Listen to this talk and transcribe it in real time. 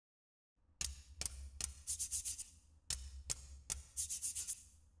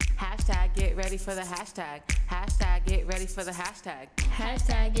Hashtag get ready for the hashtag. Hashtag get ready for the hashtag.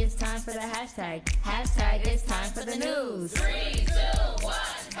 Hashtag it's time for the hashtag. Hashtag it's time for the news. 3, 2, 1,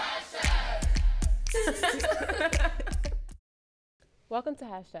 hashtag. Welcome to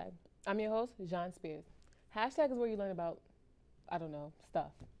Hashtag. I'm your host, Jhan Spears. Hashtag is where you learn about,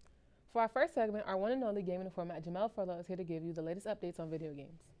 stuff. For our first segment, our one and only gaming informant, Jamel is here to give you the latest updates on video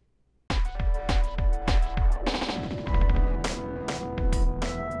games.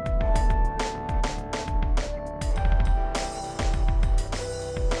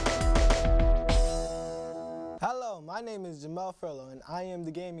 Hello, my name is Jamel and I am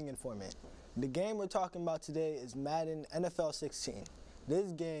the gaming informant. The game we're talking about today is Madden NFL 16.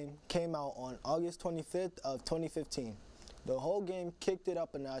 This game came out on August 25th of 2015. The whole game kicked it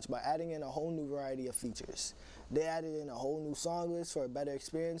up a notch by adding in a whole new variety of features. They added in a whole new song list for a better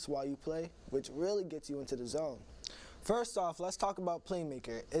experience while you play, which really gets you into the zone. First off, let's talk about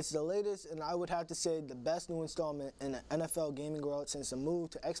Playmaker. It's the latest and I would have to say the best new installment in the NFL gaming world since the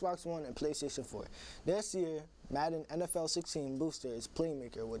move to Xbox One and PlayStation 4. This year, Madden NFL 16 Booster is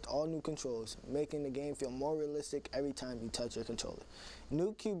Playmaker with all new controls, making the game feel more realistic every time you touch your controller.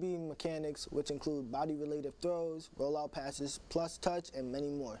 New QB mechanics, which include body-related throws, rollout passes, plus touch, and many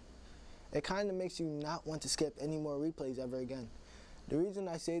more. It kind of makes you not want to skip any more replays ever again. The reason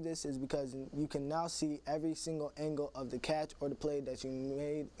I say this is because you can now see every single angle of the catch or the play that you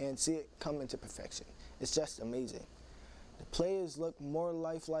made and see it come into perfection. It's just amazing. The players look more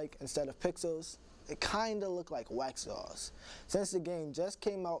lifelike instead of pixels. It kind of look like wax dolls. Since the game just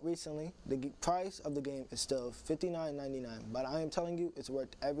came out recently, the price of the game is still $59.99, but I am telling you it's worth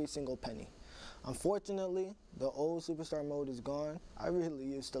every single penny. Unfortunately, the old Superstar mode is gone. I really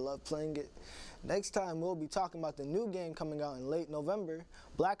used to love playing it. Next time, we'll be talking about the new game coming out in late November,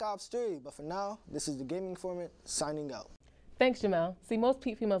 Black Ops 3. But for now, this is the Gaming Informant signing out. Thanks, Jamel. See, most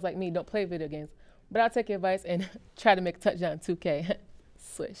females like me don't play video games, but I'll take your advice and try to make a touchdown 2K.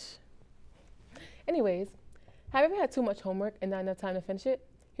 Swish. Anyways, have you ever had too much homework and not enough time to finish it?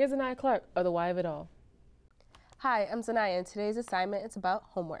 Here's Xyania Clark, or the Why of It All. Hi, I'm Xyania, and today's assignment is about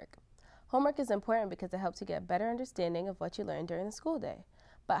homework. Homework is important because it helps you get a better understanding of what you learned during the school day.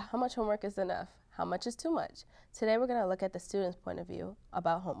 But how much homework is enough? How much is too much? Today we're going to look at the student's point of view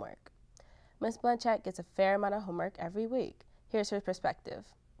about homework. Ms. Blanchett gets a fair amount of homework every week. Here's her perspective.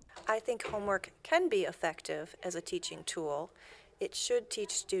 I think homework can be effective as a teaching tool. It should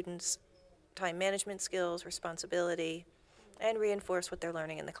teach students time management skills, responsibility, and reinforce what they're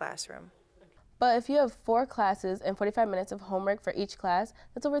learning in the classroom. But if you have 4 classes and 45 minutes of homework for each class,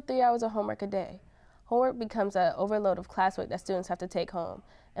 that's over 3 hours of homework a day. Homework becomes an overload of classwork that students have to take home.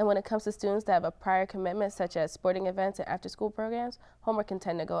 And when it comes to students that have a prior commitment, such as sporting events and after-school programs, homework can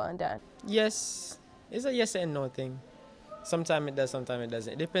tend to go undone. Yes, it's a yes and no thing. Sometimes it does, sometimes it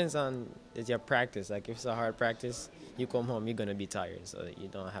doesn't. It depends on your practice. Like if it's a hard practice, you come home, you're going to be tired, so you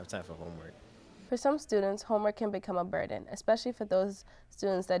don't have time for homework. For some students, homework can become a burden, especially for those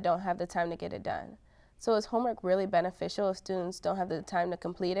students that don't have the time to get it done. So is homework really beneficial if students don't have the time to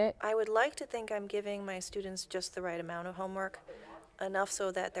complete it? I would like to think I'm giving my students just the right amount of homework, enough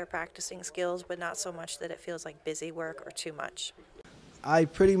so that they're practicing skills, but not so much that it feels like busy work or too much. I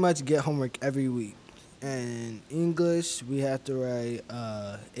pretty much get homework every week. And English, we have to write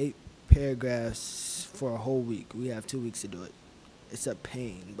 8 paragraphs for a whole week. We have 2 weeks to do it. It's a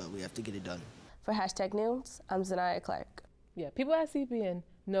pain, but we have to get it done. For Hashtag News, I'm Xyania Clark. Yeah, people at CPBN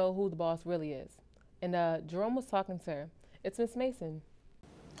know who the boss really is. And Jerome was talking to her. It's Miss Mason.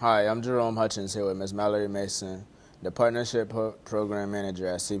 Hi, I'm Jerome Hutchins here with Ms. Mallory Mason, the Partnership Program Manager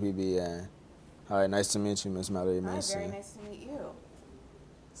at CPBN. Hi, nice to meet you, Ms. Mallory Mason. Hi, very nice to meet you.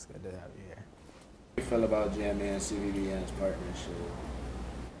 It's good to have you here. How do you feel about GMA and CPBN's partnership?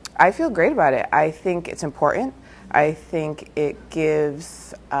 I feel great about it. I think it's important. I think it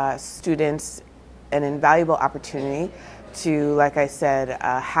gives students an invaluable opportunity to, like I said,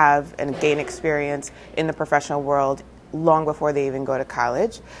 have and gain experience in the professional world long before they even go to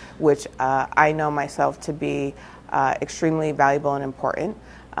college, which I know myself to be extremely valuable and important.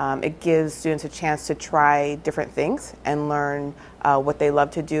 It gives students a chance to try different things and learn what they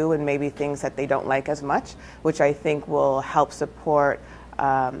love to do and maybe things that they don't like as much, which I think will help support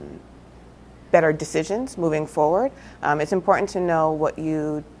better decisions moving forward. It's important to know what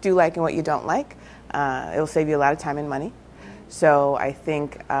you do like and what you don't like. It will save you a lot of time and money. So I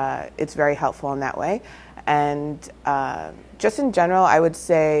think it's very helpful in that way. And just in general, I would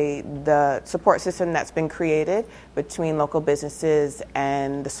say the support system that's been created between local businesses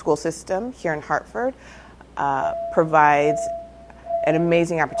and the school system here in Hartford provides an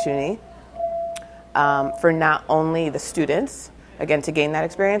amazing opportunity for not only the students again, to gain that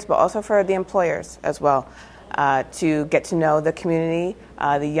experience, but also for the employers as well, to get to know the community,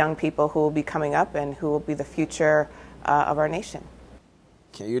 the young people who will be coming up and who will be the future of our nation.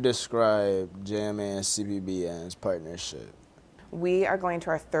 Can you describe JMA and CPBN's partnership? We are going to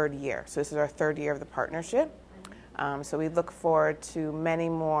our 3rd year, so this is our 3rd year of the partnership. So we look forward to many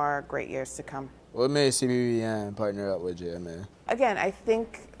more great years to come. What made CPBN partner up with JMA? Again, I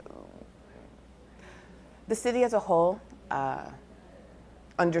think the city as a whole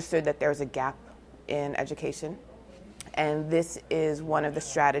understood that there was a gap in education, and this is one of the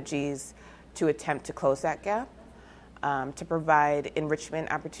strategies to attempt to close that gap, to provide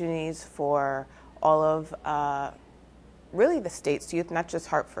enrichment opportunities for all of really the state's youth, not just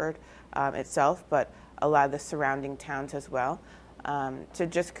Hartford itself, but a lot of the surrounding towns as well, to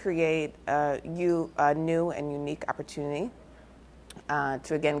just create a new and unique opportunity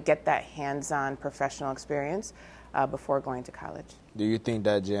to, again, get that hands-on professional experience before going to college. Do you think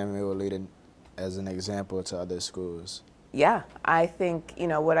that JMA will lead as an example to other schools? Yeah, I think,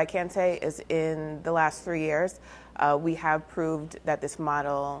 what I can say is in the last 3 years, we have proved that this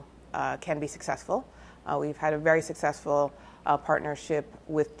model can be successful. We've had a very successful partnership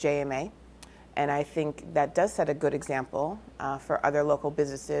with JMA. And I think that does set a good example for other local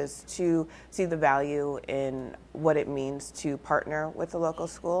businesses to see the value in what it means to partner with a local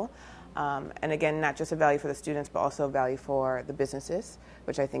school. And again, not just a value for the students, but also a value for the businesses,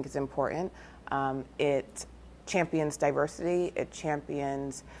 which I think is important. It champions diversity. It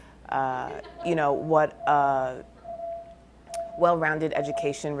champions, what a well-rounded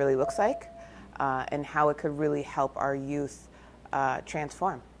education really looks like, and how it could really help our youth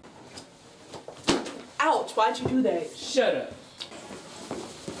transform. Ouch, why'd you do that? Shut up.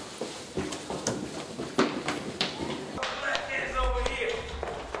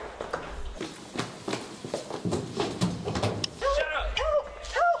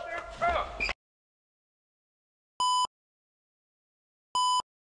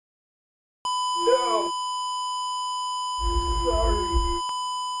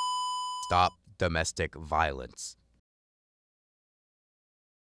 Stop domestic violence.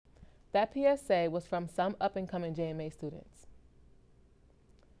 That PSA was from some up-and-coming JMA students.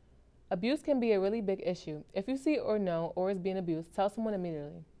 Abuse can be a really big issue. If you see or know or is being abused, tell someone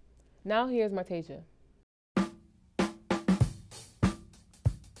immediately. Now here's Martaja.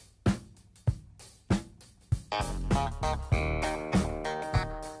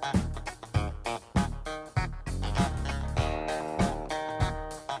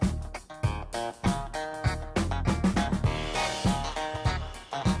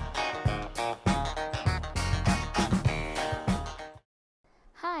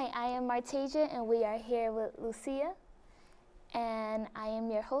 Martaja, and we are here with Lucia, and I am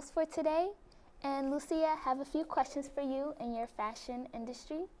your host for today. And Lucia, I have a few questions for you in your fashion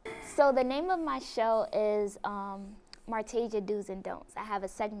industry. So the name of my show is Martaja Do's and Don'ts. I have a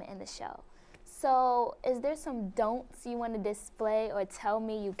segment in the show. So is there some don'ts you want to display or tell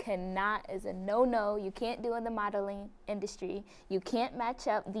me you cannot, is a no-no, you can't do in the modeling industry, you can't match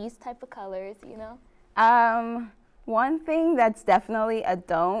up these type of colors, One thing that's definitely a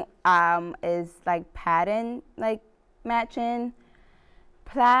don't is like pattern matching.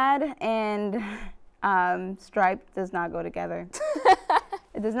 Plaid and stripe does not go together.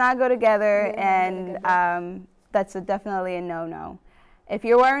 It does not go together, and that's definitely a no-no. If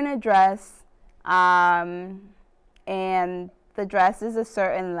you're wearing a dress and the dress is a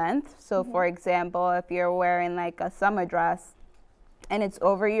certain length, so for example, if you're wearing like a summer dress and it's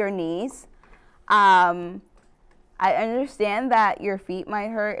over your knees, I understand that your feet might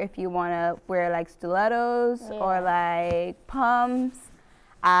hurt if you want to wear like stilettos or like pumps.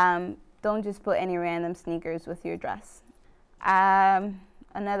 Don't just put any random sneakers with your dress.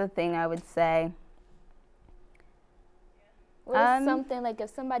 Another thing I would say. What is something like if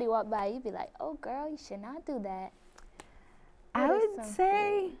somebody walked by, you'd be like, "Oh, girl, you should not do that." I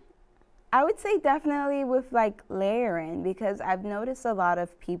would say definitely with like layering, because I've noticed a lot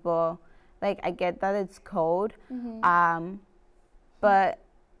of people. Like, I get that it's cold, but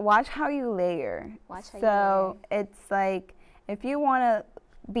watch how you layer. So it's like, if you want to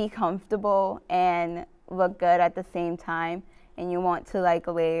be comfortable and look good at the same time, and you want to like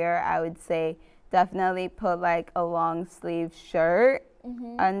layer, I would say definitely put like a long sleeve shirt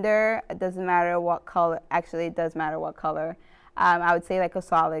under. It doesn't matter what color. Actually, it does matter what color. I would say like a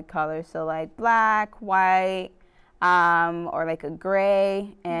solid color, so like black, white, or like a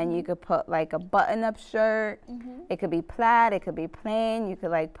gray, and you could put like a button-up shirt. It could be plaid, it could be plain. You could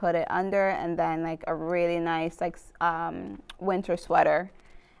like put it under, and then like a really nice like winter sweater,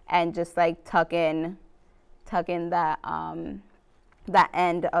 and just like tuck in that that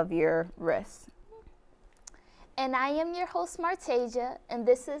end of your wrist. And I am your host, Martaja, and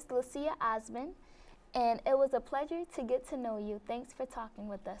this is Lucia Osmond. And it was a pleasure to get to know you. Thanks for talking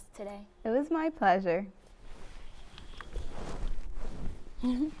with us today. It was my pleasure.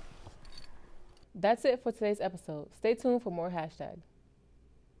 That's it for today's episode. Stay tuned for more hashtag.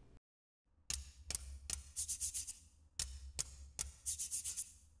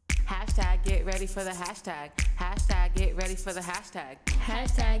 Hashtag get ready for the hashtag. Hashtag get ready for the hashtag.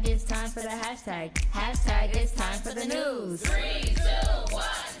 Hashtag it's time for the hashtag. Hashtag it's time for the news. 3, 2, 1,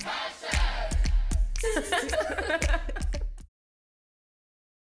 hashtag.